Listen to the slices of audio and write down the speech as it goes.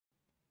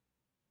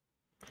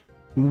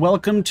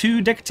Welcome to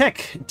Dick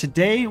Tech.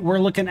 Today we're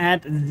looking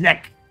at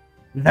Zek,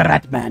 the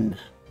Ratman.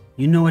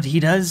 You know what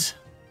he does?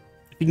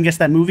 If you can guess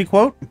that movie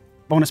quote,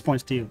 bonus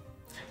points to you.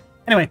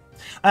 Anyway,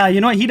 you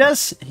know what he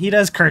does? He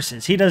does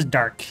curses. He does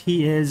dark.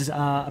 He is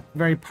a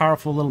very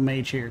powerful little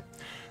mage here.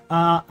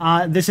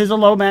 This is a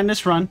low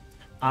madness run.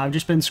 I've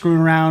just been screwing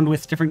around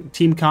with different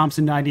team comps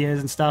and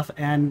ideas and stuff,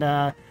 and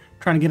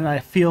trying to get a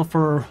feel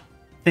for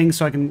things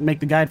so I can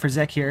make the guide for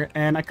Zek here.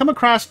 And I come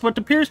across what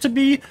appears to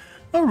be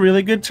a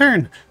really good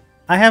turn.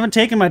 I haven't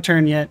taken my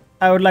turn yet.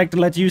 I would like to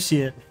let you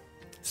see it.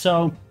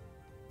 So,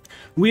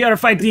 we are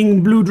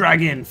fighting Blue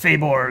Dragon,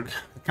 Feyborg.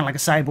 Kind of like a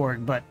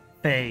cyborg, but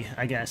Fey,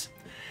 I guess.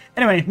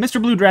 Anyway,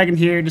 Mr. Blue Dragon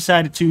here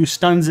decided to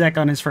stun Zek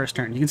on his first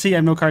turn. You can see I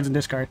have no cards in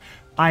discard.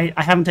 I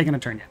haven't taken a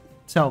turn yet.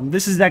 So,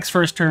 this is Zek's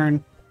first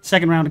turn,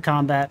 second round of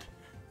combat.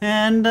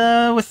 And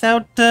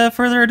without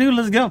further ado,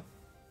 let's go.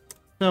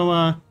 So,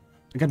 I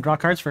gotta draw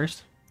cards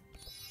first.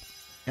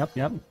 Yep.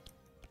 Get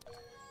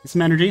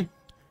some energy.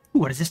 Ooh,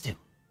 what does this do?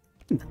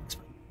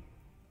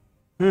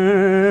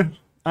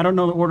 I don't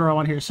know the order I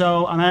want here.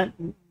 So I'm at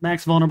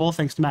max vulnerable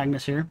thanks to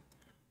Magnus here.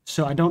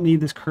 So I don't need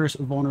this curse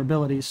of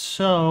vulnerability.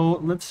 So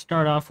let's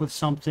start off with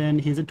something.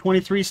 He's at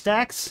 23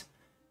 stacks.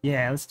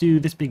 Yeah, let's do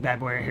this big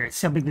bad boy right here.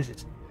 See how big this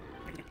is.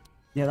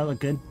 Yeah, that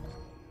looked good.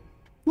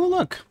 Well,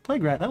 look,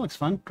 Plague Rat. That looks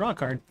fun. Draw a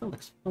card.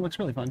 That looks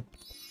really fun.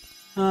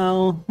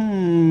 Oh,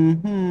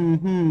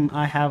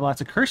 I have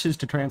lots of curses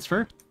to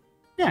transfer.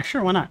 Yeah,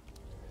 sure, why not?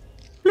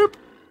 Bloop.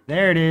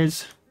 There it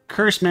is.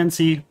 Curse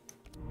Mency.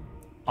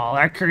 All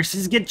our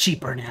curses get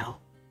cheaper now.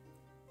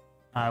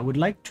 I would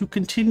like to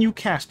continue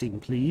casting,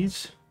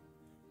 please.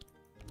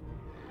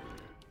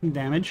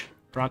 Damage.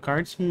 Draw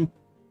cards.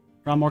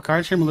 Draw more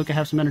cards. Here, Maluka,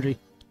 have some energy.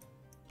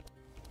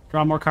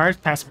 Draw more cards.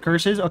 Passive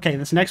curses. Okay,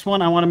 this next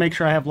one, I want to make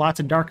sure I have lots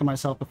of dark in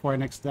myself before I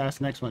ask the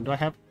next one. Do I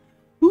have...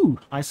 Ooh,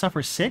 I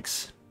suffer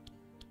 6?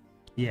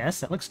 Yes,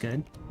 that looks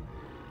good.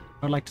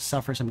 I would like to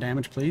suffer some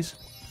damage, please.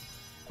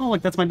 Oh,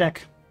 look, that's my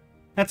deck.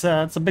 That's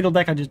a big old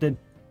deck I just did.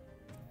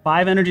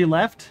 5 energy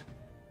left.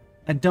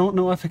 I don't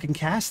know if I can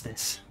cast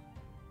this.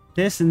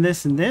 This and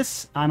this and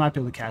this. I might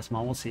be able to cast them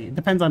all. We'll see. It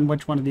depends on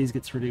which one of these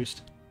gets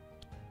reduced.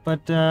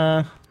 But,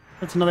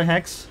 that's another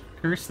Hex.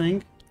 Curse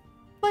thing.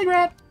 Plague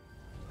Rat!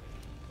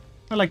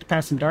 I'd like to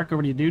pass some dark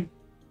over to you, dude.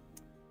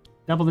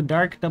 Double the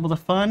dark, double the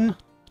fun.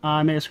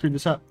 I may have screwed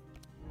this up.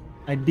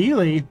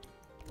 Ideally,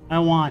 I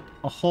want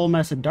a whole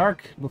mess of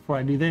dark before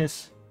I do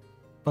this.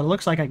 But it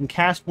looks like I can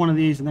cast one of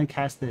these and then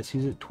cast this.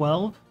 He's at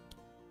 12.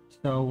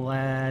 So we'll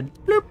add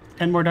bloop,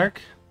 10 more dark.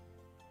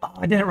 Oh,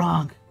 I did it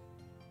wrong.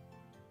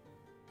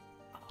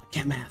 Oh, I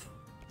can't math.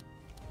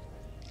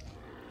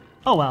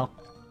 Oh well.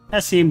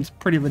 That seems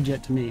pretty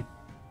legit to me.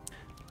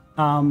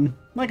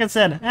 Like I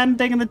said, I hadn't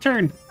taken the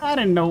turn. I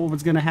didn't know what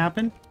was going to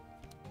happen.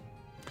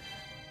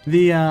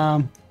 The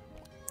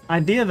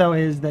idea, though,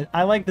 is that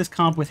I like this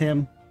comp with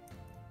him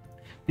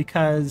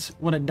because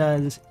what it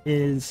does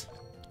is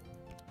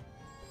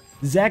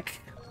Zek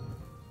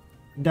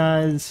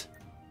does...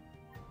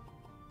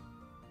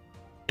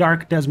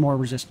 Dark does more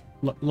resist,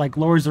 like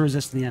lowers the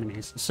resist of the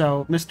enemies.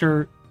 So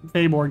Mr.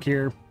 Feyborg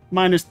here,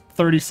 minus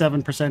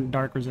 37%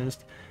 dark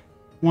resist.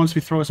 Once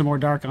we throw some more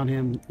dark on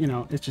him, you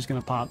know, it's just gonna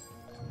pop.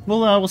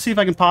 We'll see if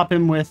I can pop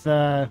him with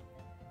Maluka,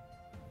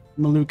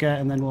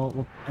 and then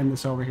we'll end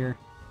this over here.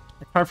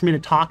 It's hard for me to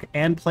talk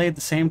and play at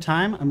the same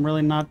time. I'm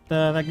really not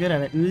that good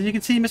at it. And as you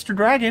can see, Mr.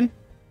 Dragon,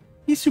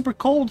 he's super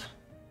cold.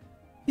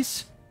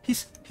 He's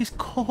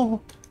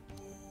cold.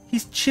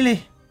 He's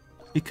chilly.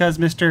 Because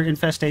Mr.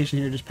 Infestation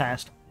here just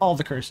passed all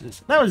the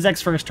curses. That was Zek's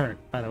first turn,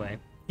 by the way.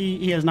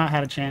 He has not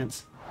had a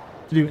chance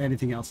to do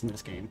anything else in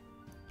this game.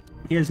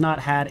 He has not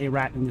had a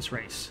rat in this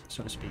race,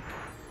 so to speak.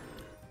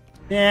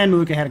 And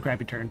Maluka had a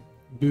crappy turn.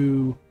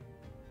 Boo.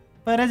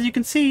 But as you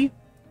can see,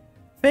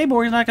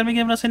 Feyborg is not going to be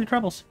giving us any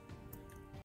troubles.